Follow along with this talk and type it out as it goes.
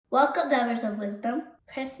Welcome, Divers of Wisdom.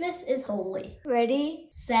 Christmas is holy. Ready,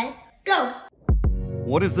 set, go!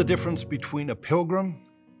 What is the difference between a pilgrim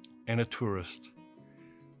and a tourist?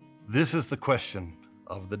 This is the question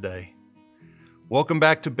of the day. Welcome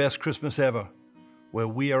back to Best Christmas Ever, where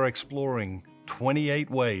we are exploring 28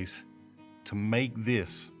 ways to make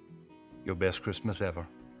this your best Christmas ever.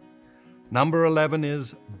 Number 11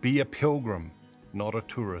 is be a pilgrim, not a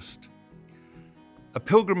tourist. A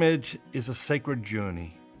pilgrimage is a sacred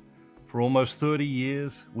journey. For almost 30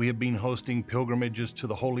 years, we have been hosting pilgrimages to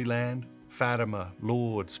the Holy Land, Fatima,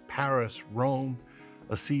 Lourdes, Paris, Rome,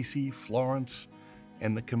 Assisi, Florence,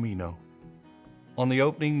 and the Camino. On the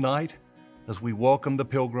opening night, as we welcome the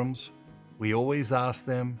pilgrims, we always ask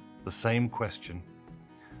them the same question.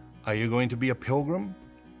 Are you going to be a pilgrim,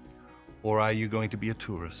 or are you going to be a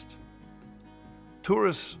tourist?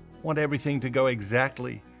 Tourists want everything to go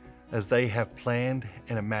exactly as they have planned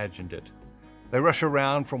and imagined it. They rush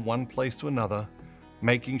around from one place to another,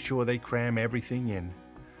 making sure they cram everything in.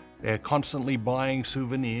 They're constantly buying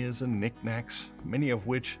souvenirs and knickknacks, many of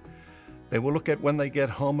which they will look at when they get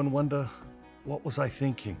home and wonder, what was I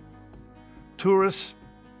thinking? Tourists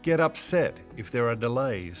get upset if there are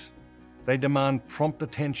delays. They demand prompt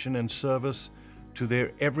attention and service to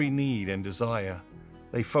their every need and desire.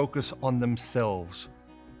 They focus on themselves,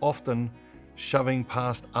 often shoving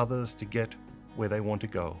past others to get where they want to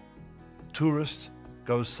go. Tourists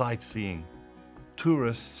go sightseeing.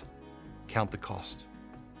 Tourists count the cost.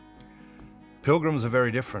 Pilgrims are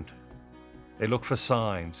very different. They look for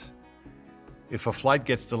signs. If a flight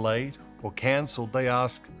gets delayed or canceled, they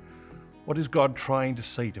ask, what is God trying to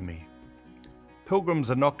say to me? Pilgrims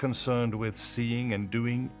are not concerned with seeing and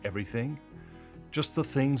doing everything, just the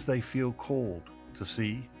things they feel called to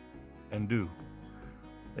see and do.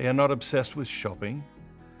 They are not obsessed with shopping.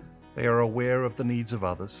 They are aware of the needs of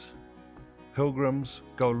others. Pilgrims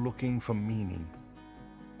go looking for meaning.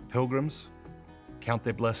 Pilgrims count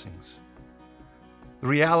their blessings. The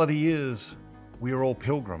reality is, we are all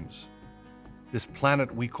pilgrims. This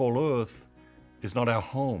planet we call Earth is not our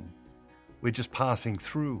home. We're just passing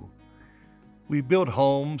through. We build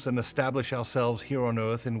homes and establish ourselves here on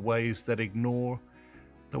Earth in ways that ignore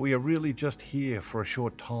that we are really just here for a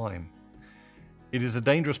short time. It is a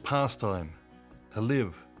dangerous pastime to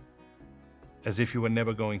live as if you were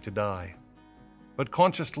never going to die. But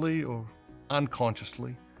consciously or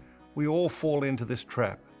unconsciously, we all fall into this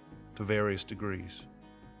trap to various degrees.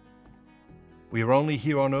 We are only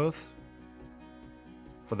here on Earth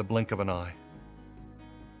for the blink of an eye.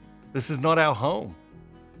 This is not our home.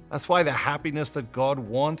 That's why the happiness that God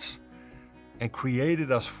wants and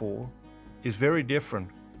created us for is very different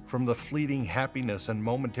from the fleeting happiness and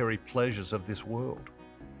momentary pleasures of this world.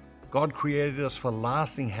 God created us for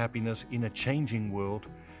lasting happiness in a changing world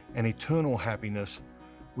and eternal happiness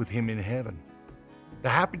with Him in heaven. The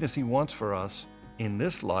happiness He wants for us in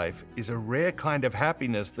this life is a rare kind of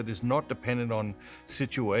happiness that is not dependent on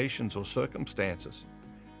situations or circumstances.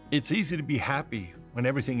 It's easy to be happy when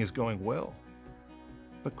everything is going well.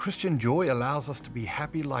 But Christian joy allows us to be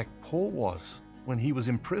happy like Paul was when he was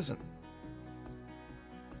in prison.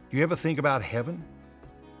 Do you ever think about heaven?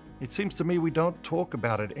 It seems to me we don't talk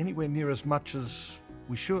about it anywhere near as much as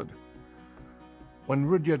we should. When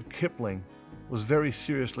Rudyard Kipling was very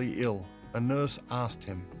seriously ill, a nurse asked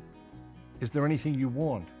him, "Is there anything you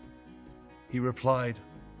want?" He replied,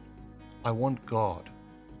 "I want God."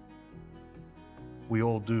 We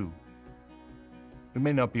all do. We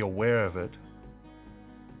may not be aware of it,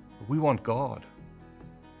 but we want God.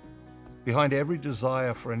 Behind every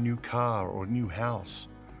desire for a new car or a new house,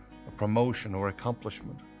 a promotion or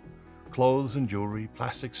accomplishment, clothes and jewelry,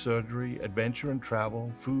 plastic surgery, adventure and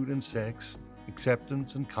travel, food and sex,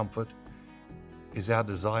 acceptance and comfort, is our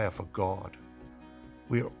desire for God.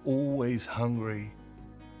 We are always hungry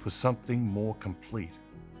for something more complete,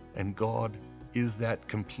 and God is that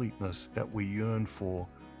completeness that we yearn for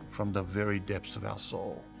from the very depths of our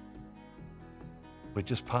soul. We're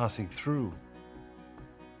just passing through,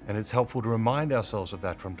 and it's helpful to remind ourselves of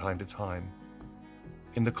that from time to time.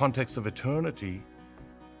 In the context of eternity,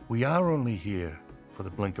 we are only here for the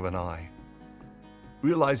blink of an eye.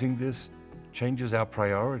 Realizing this changes our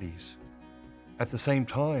priorities. At the same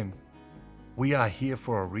time, we are here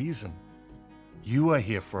for a reason. You are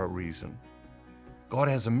here for a reason. God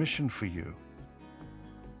has a mission for you.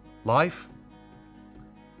 Life?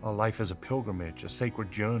 Well, life is a pilgrimage, a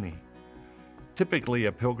sacred journey. Typically,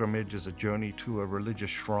 a pilgrimage is a journey to a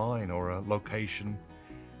religious shrine or a location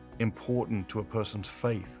important to a person's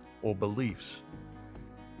faith or beliefs.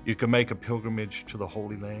 You can make a pilgrimage to the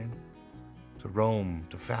Holy Land, to Rome,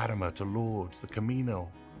 to Fatima, to Lourdes, the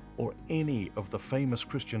Camino, or any of the famous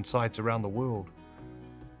Christian sites around the world.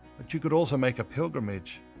 But you could also make a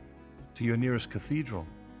pilgrimage to your nearest cathedral.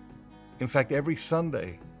 In fact, every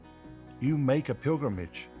Sunday, you make a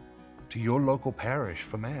pilgrimage to your local parish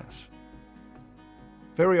for Mass.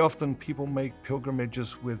 Very often, people make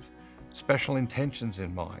pilgrimages with special intentions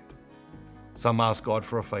in mind. Some ask God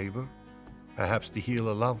for a favor, perhaps to heal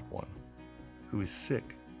a loved one who is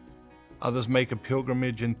sick. Others make a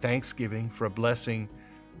pilgrimage in thanksgiving for a blessing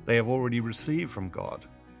they have already received from God.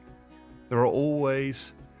 There are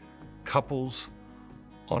always couples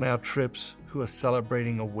on our trips who are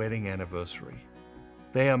celebrating a wedding anniversary.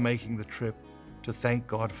 They are making the trip to thank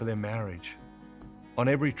God for their marriage. On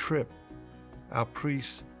every trip, our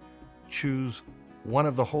priests choose one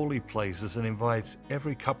of the holy places and invites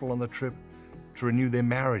every couple on the trip to renew their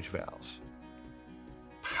marriage vows.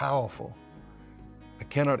 Powerful. I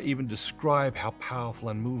cannot even describe how powerful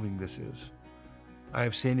and moving this is. I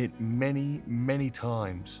have seen it many, many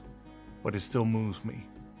times, but it still moves me.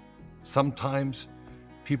 Sometimes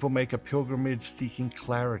people make a pilgrimage seeking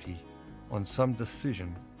clarity on some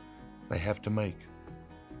decision they have to make.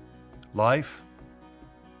 Life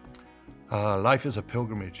is a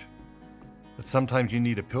pilgrimage, but sometimes you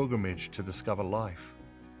need a pilgrimage to discover life.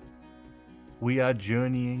 We are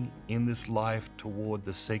journeying in this life toward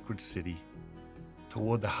the sacred city,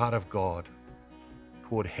 toward the heart of God,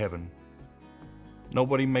 toward heaven.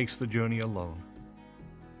 Nobody makes the journey alone.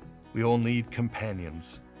 We all need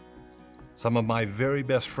companions. Some of my very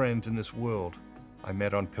best friends in this world I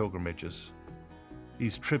met on pilgrimages.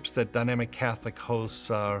 These trips that Dynamic Catholic hosts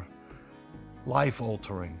are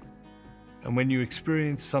life-altering. And when you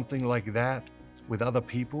experience something like that with other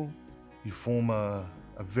people, you form a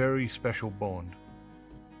very special bond.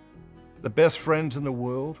 The best friends in the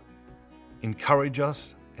world encourage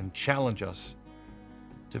us and challenge us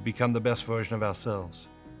to become the best version of ourselves.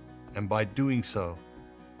 And by doing so,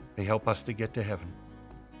 they help us to get to heaven.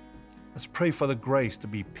 Let's pray for the grace to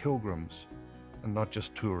be pilgrims and not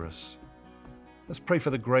just tourists. Let's pray for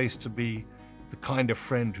the grace to be the kind of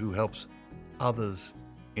friend who helps others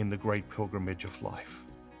in the great pilgrimage of life.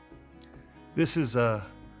 This is a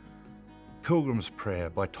Pilgrim's Prayer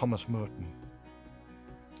by Thomas Merton.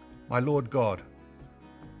 My Lord God,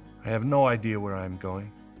 I have no idea where I am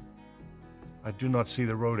going. I do not see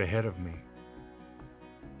the road ahead of me.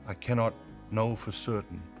 I cannot know for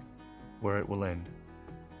certain where it will end.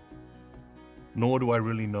 Nor do I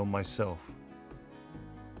really know myself.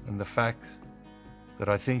 And the fact that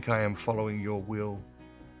I think I am following your will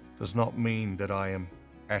does not mean that I am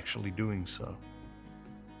actually doing so.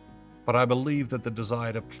 But I believe that the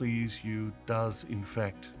desire to please you does, in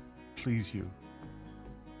fact, please you.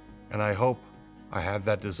 And I hope I have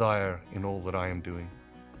that desire in all that I am doing.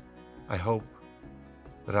 I hope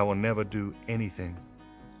that I will never do anything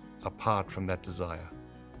apart from that desire.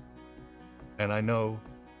 And I know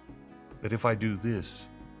that if I do this,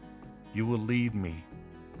 you will lead me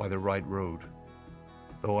by the right road,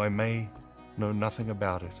 though I may know nothing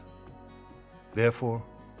about it. Therefore,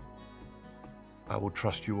 I will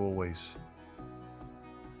trust you always.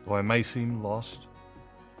 Though I may seem lost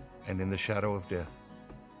and in the shadow of death,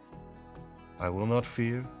 I will not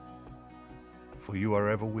fear, for you are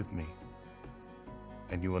ever with me,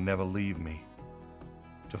 and you will never leave me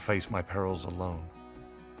to face my perils alone.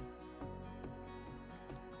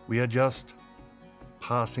 We are just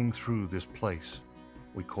passing through this place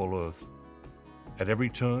we call Earth. At every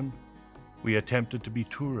turn, we are tempted to be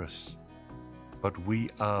tourists, but we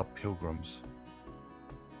are pilgrims.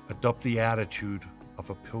 Adopt the attitude of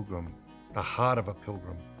a pilgrim, the heart of a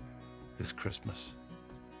pilgrim, this Christmas.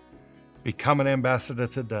 Become an ambassador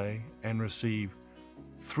today and receive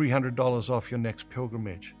 $300 off your next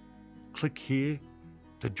pilgrimage. Click here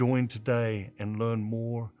to join today and learn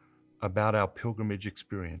more about our pilgrimage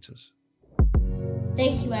experiences.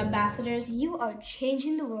 Thank you, ambassadors. You are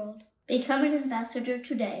changing the world. Become an ambassador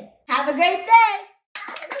today. Have a great day!